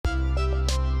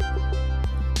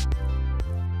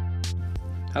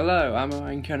Hello, I'm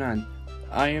Ryan Conan.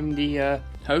 I am the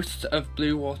host of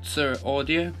Blue Water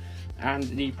Audio and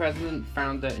the president,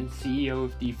 founder, and CEO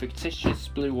of the fictitious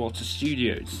Blue Water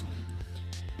Studios.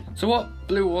 So what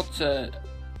Blue Water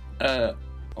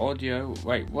Audio...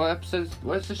 Wait, what episode?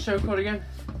 What's the show called again?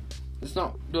 It's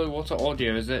not Blue Water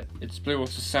Audio, is it? It's Blue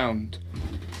Water Sound.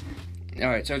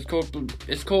 Alright, so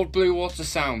it's called Blue Water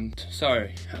Sound.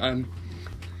 Sorry.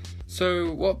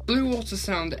 So what Blue Water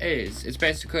Sound is, it's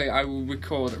basically I will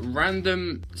record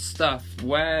random stuff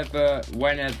wherever,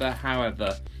 whenever,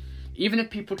 however. Even if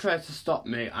people try to stop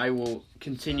me, I will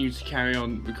continue to carry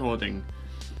on recording.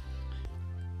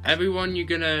 Everyone you're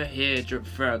gonna hear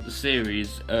throughout the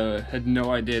series had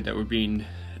no idea that we're being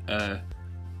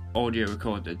audio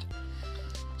recorded.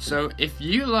 So if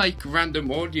you like random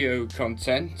audio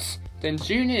content, then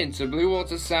tune in to Blue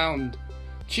Water Sound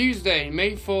Tuesday,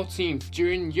 May 14th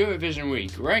during Eurovision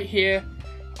week, right here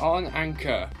on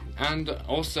Anchor, and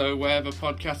also wherever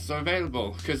podcasts are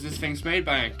available, because this thing's made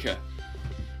by Anchor.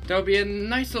 There'll be a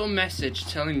nice little message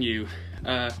telling you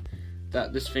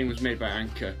that this thing was made by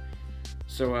Anchor.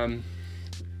 So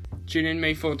tune in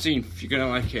May 14th if you're gonna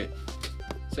like it.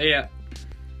 See ya.